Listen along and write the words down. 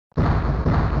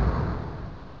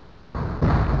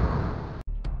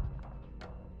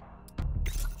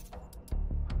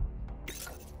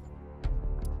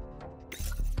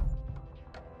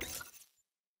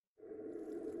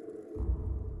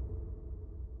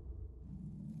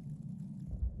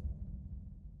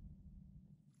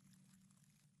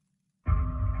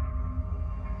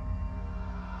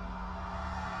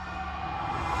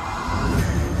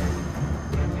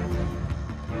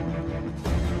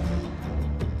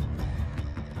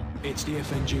It's the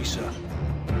FNG, sir.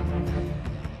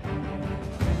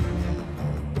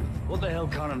 What the hell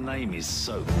kind of name is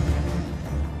Soap?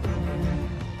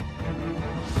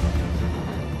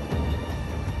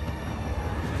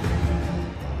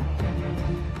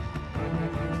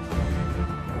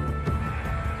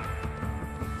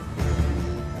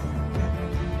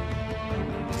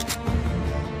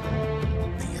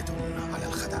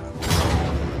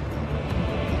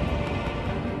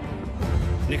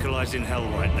 Nikolai's in hell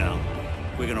right now.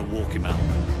 We're gonna walk him out.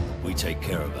 We take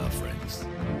care of our friends.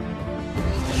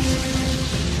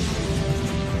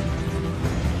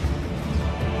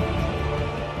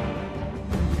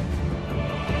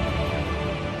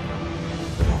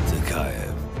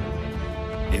 Zakayev.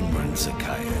 Imran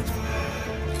Zakayev.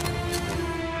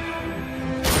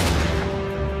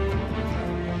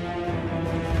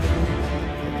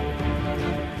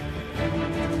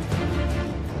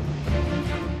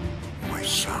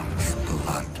 Son's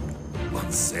blood on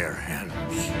their hands.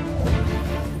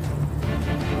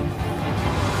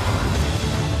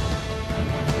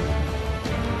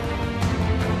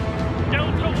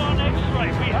 Delta 1 X-ray,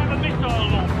 we have a missile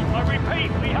launch. I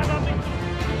repeat, we have a missile.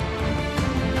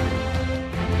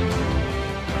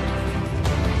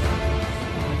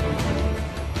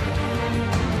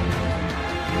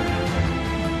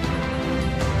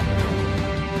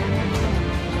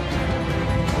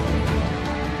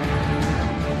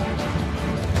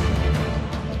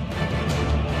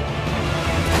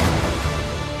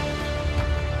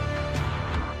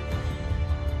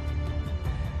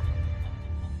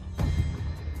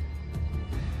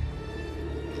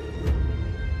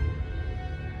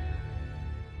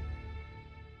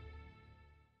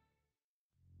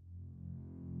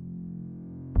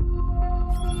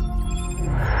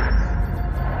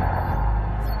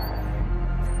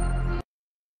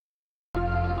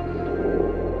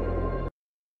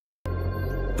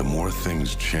 The more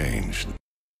things change,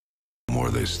 the more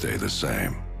they stay the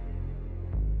same.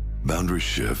 Boundaries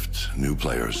shift, new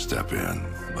players step in,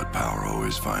 but power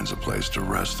always finds a place to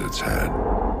rest its head.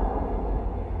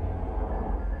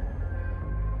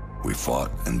 We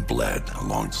fought and bled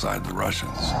alongside the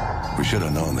Russians. We should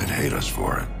have known they'd hate us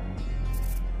for it.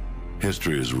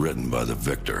 History is written by the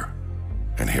victor,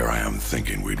 and here I am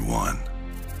thinking we'd won.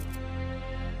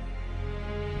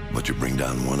 But you bring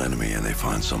down one enemy and they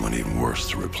find someone even worse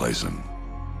to replace him.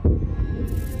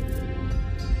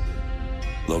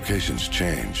 Locations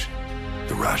change.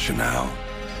 The rationale,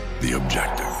 the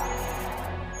objective.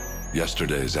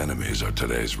 Yesterday's enemies are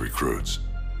today's recruits.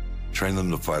 Train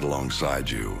them to fight alongside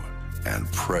you,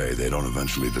 and pray they don't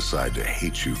eventually decide to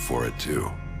hate you for it too.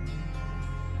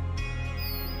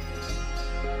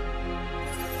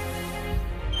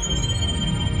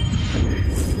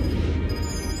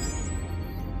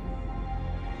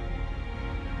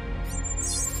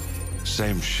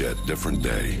 Same shit, different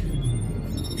day.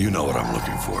 You know what I'm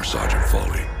looking for, Sergeant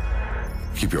Foley.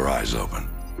 Keep your eyes open.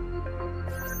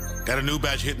 Got a new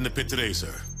batch hitting the pit today,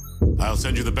 sir. I'll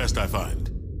send you the best I find.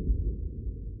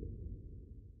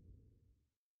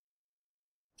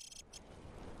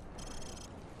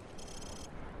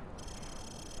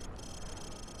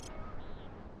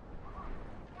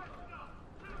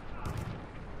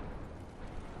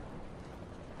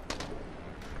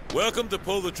 Welcome to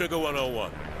Pull the Trigger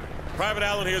 101. Private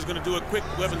Allen here is going to do a quick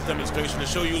weapons demonstration to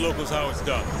show you locals how it's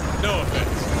done. No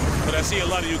offense, but I see a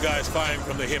lot of you guys firing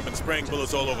from the hip and spraying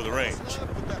bullets all over the range.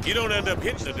 You don't end up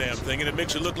hitting the damn thing and it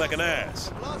makes you look like an ass.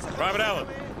 Private Allen,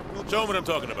 show them what I'm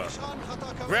talking about.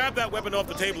 Grab that weapon off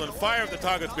the table and fire at the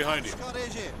targets behind you.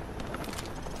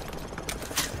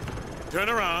 Turn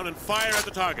around and fire at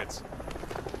the targets.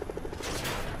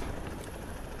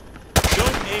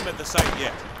 Don't aim at the sight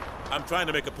yet. I'm trying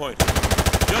to make a point.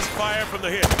 Just fire from the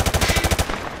hip.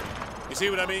 You see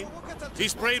what I mean? He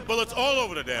sprayed bullets all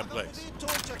over the damn place.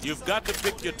 You've got to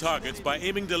pick your targets by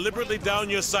aiming deliberately down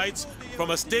your sights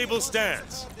from a stable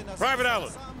stance. Private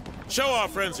Allen, show our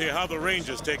friends here how the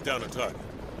Rangers take down a target.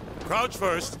 Crouch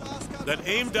first, then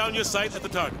aim down your sight at the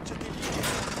target.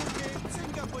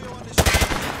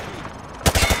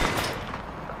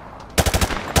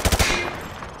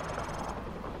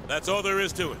 That's all there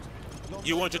is to it.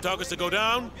 You want your targets to go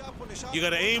down? You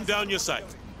gotta aim down your sight.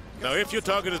 Now, if your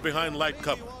target is behind light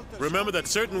cover, remember that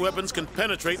certain weapons can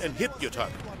penetrate and hit your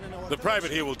target. The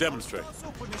private here will demonstrate.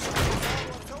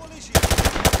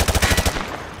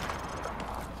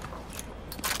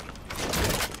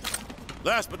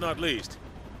 Last but not least,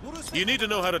 you need to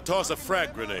know how to toss a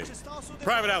frag grenade.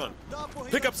 Private Allen,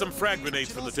 pick up some frag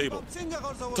grenades from the table.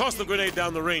 Toss the grenade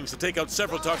down the range to take out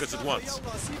several targets at once.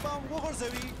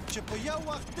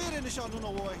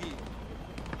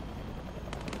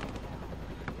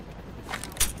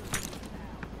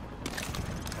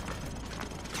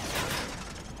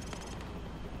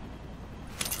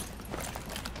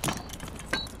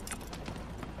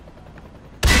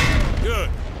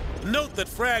 that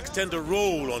frags tend to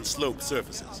roll on sloped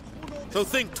surfaces. So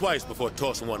think twice before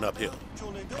tossing one uphill.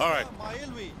 All right.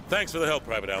 Thanks for the help,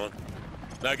 Private Allen.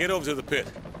 Now get over to the pit.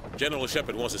 General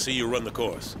Shepard wants to see you run the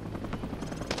course.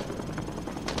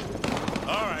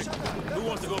 All right. Who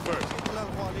wants to go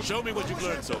first? Show me what you've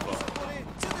learned so far.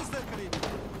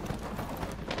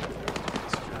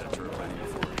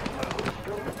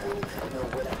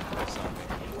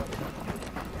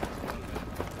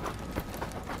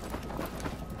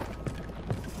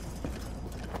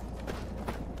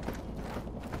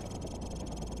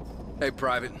 Hey,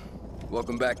 Private.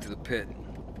 Welcome back to the pit.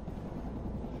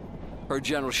 Heard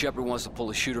General Shepard wants to pull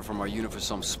a shooter from our unit for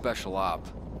some special op.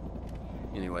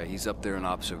 Anyway, he's up there in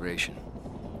observation.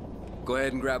 Go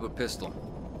ahead and grab a pistol.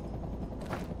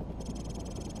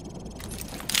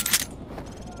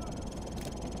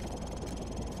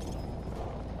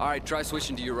 All right, try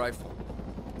switching to your rifle.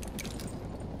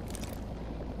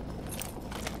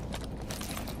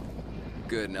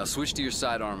 Good, now switch to your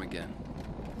sidearm again.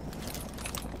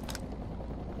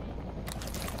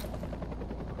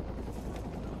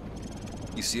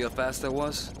 You see how fast that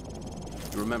was?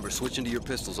 Remember, switching to your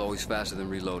pistol's always faster than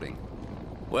reloading.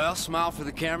 Well, smile for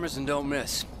the cameras and don't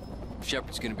miss.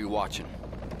 Shepard's gonna be watching.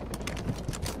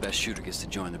 Best shooter gets to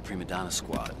join the prima donna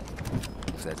squad,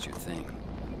 if that's your thing.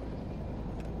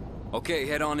 Okay,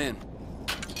 head on in.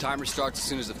 The timer starts as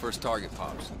soon as the first target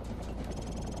pops.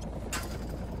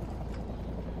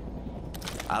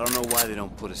 I don't know why they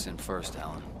don't put us in first,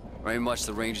 Alan. Very much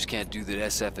the Rangers can't do that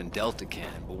SF and Delta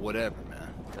can, but whatever, man.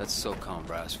 That's SOCOM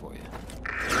brass for you.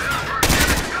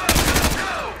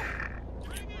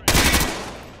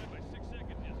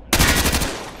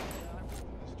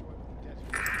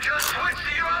 Just switch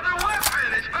to your other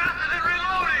weapon! It's faster than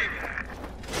reloading!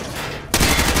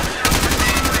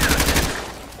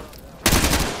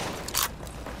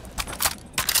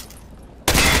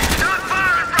 Stop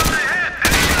firing from the head!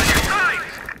 Aim on your sights!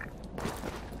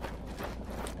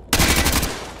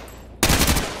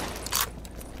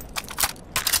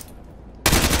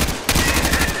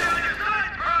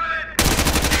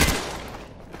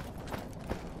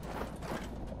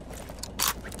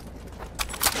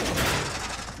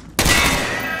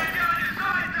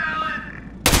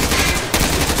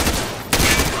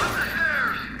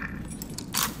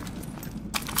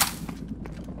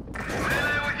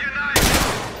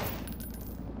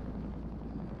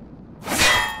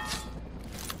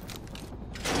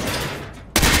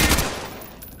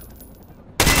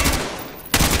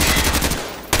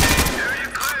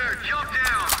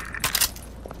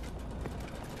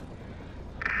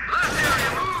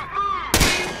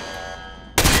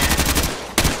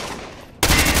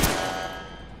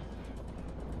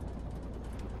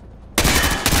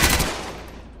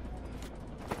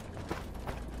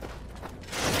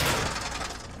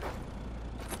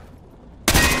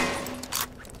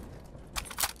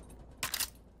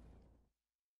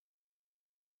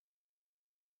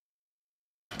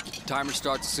 Timer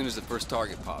starts as soon as the first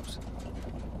target pops.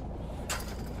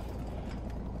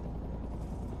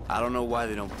 I don't know why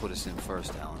they don't put us in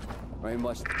first, Alan. Very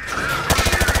much. Just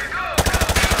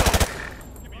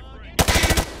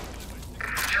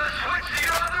switch to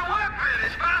your other weapon!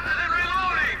 It's faster than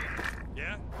reloading!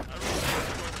 Yeah? I really want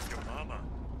to go with your mama.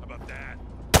 How about that?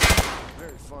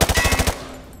 Very funny.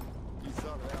 You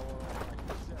thought of that one like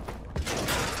yourself.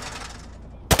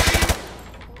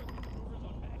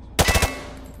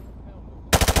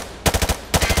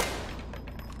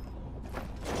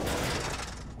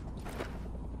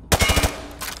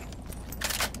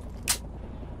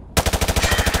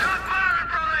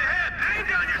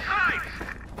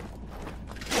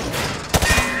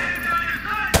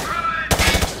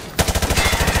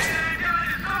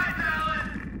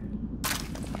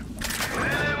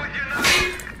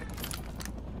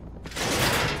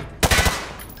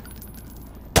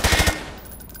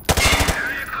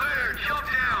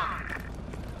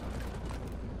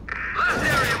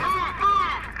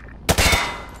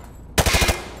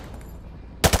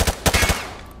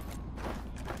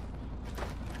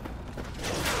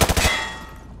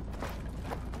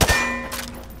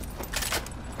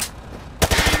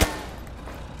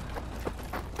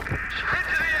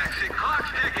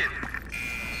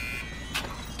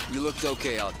 You looked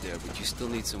okay out there, but you still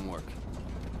need some work.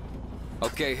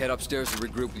 Okay, head upstairs and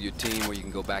regroup with your team, or you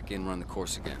can go back in and run the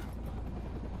course again.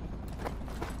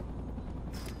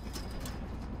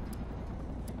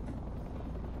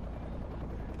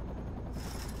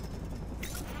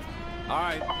 All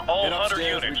right. All head Hunter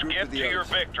upstairs, units, regroup get with the to your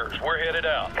others. victors. We're headed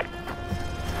out.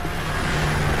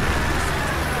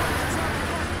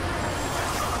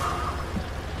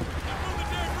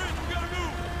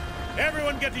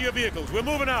 Everyone get to your vehicles. We're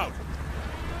moving out.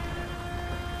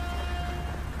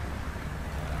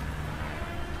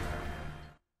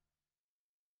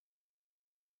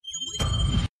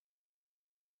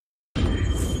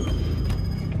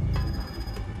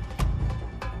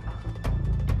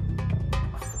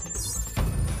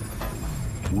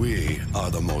 We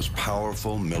are the most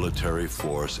powerful military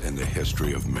force in the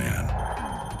history of man.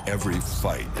 Every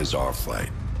fight is our fight.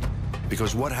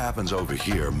 Because what happens over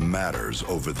here matters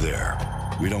over there.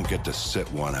 We don't get to sit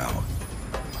one out.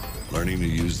 Learning to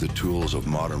use the tools of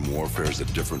modern warfare is the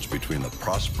difference between the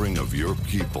prospering of your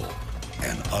people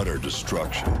and utter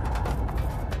destruction.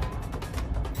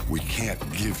 We can't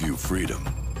give you freedom,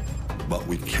 but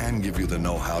we can give you the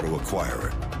know-how to acquire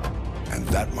it. And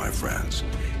that, my friends,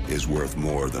 is worth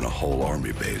more than a whole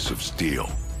army base of steel.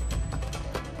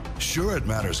 Sure, it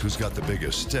matters who's got the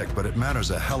biggest stick, but it matters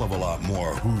a hell of a lot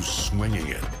more who's swinging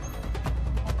it.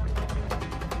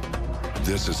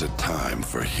 This is a time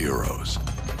for heroes,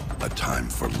 a time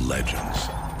for legends.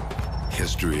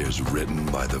 History is written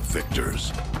by the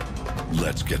victors.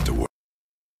 Let's get to work.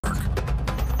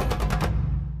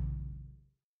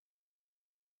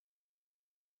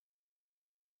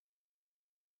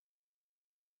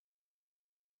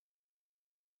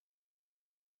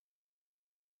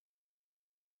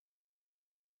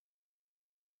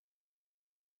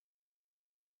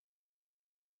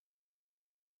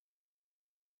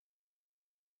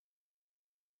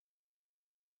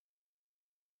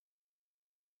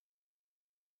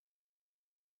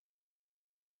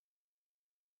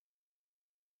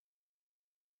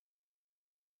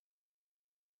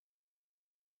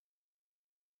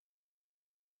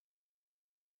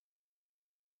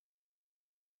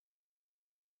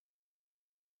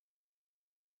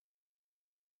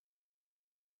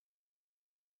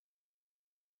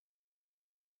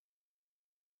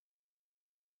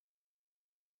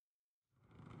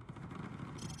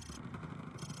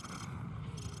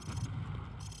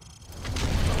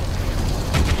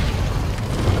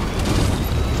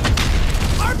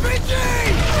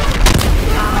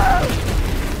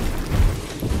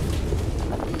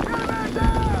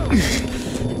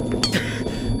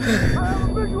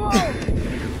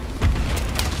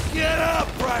 Get up,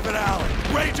 Private Allen!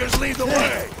 Rangers lead the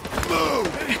way! Move!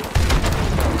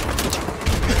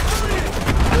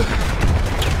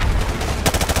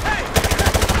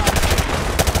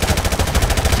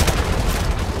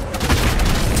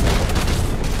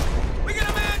 We got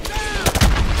a man down!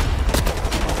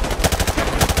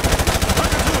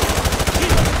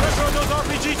 Keep up the pressure on those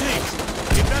RPG teams!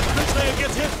 If that bridge layer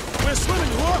gets hit, we're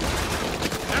swimming, whoop!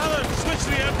 Allen, switch to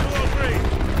the M203!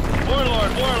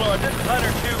 Warlord, this is Hunter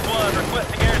 2-1,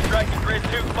 requesting airstrike to grid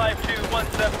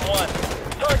 252171.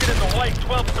 Target is a white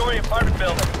 12-story apartment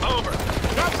building. Over.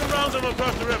 Drop some rounds on them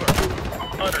across the river.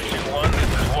 Hunter 2-1, this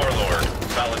is Warlord.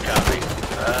 Valid copy.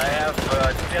 I have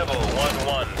Devil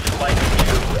 1-1, flight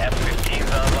 2, F-15s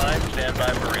online, stand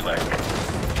by for relay.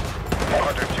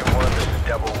 Hunter 2-1, this is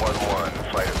Devil 1-1,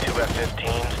 flight of 2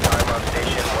 F-15s, time on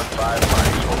station 15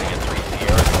 miles, holding at 3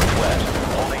 Sierra Northwest.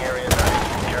 Holding area 9,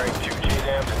 carrying 2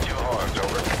 JDAMs and 2 harms,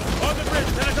 over. On the bridge,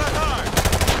 10 o'clock hard!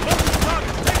 Look at the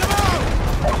targets, take them out!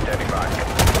 Standing by.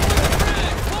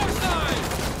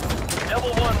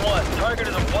 Devil 1-1, target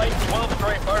is a white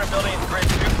 12-story apartment building in grid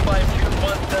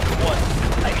 252171.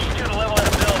 I need you to level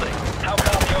that building. How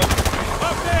copy, over?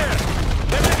 Up there!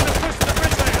 They're making a push to the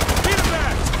bridge layer! Beat them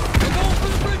back! We're going for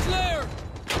the bridge layer!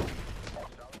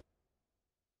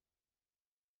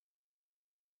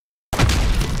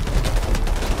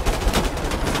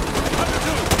 Hunter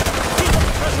 2, keep up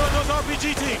the pressure on those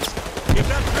RPG teams! If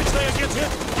that bridge layer gets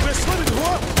hit, we're swimming,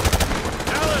 whoop!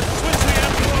 Allen, switch to the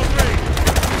M203!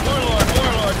 Warlord,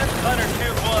 this is Hunter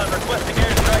 2-1, requesting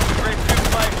airstrike to grid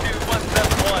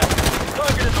 252171.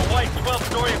 Target is a white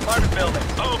 12-story apartment building.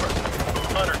 Over.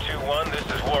 Hunter 2-1, this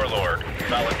is Warlord.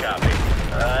 Valid copy.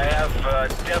 I have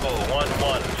Devil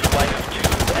 1-1, flight of 2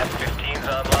 F-15s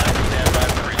online, stand by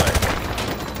for relay.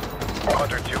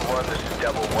 Hunter 2-1, this is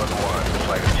Devil 1-1,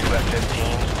 flight of 2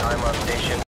 F-15s, time on station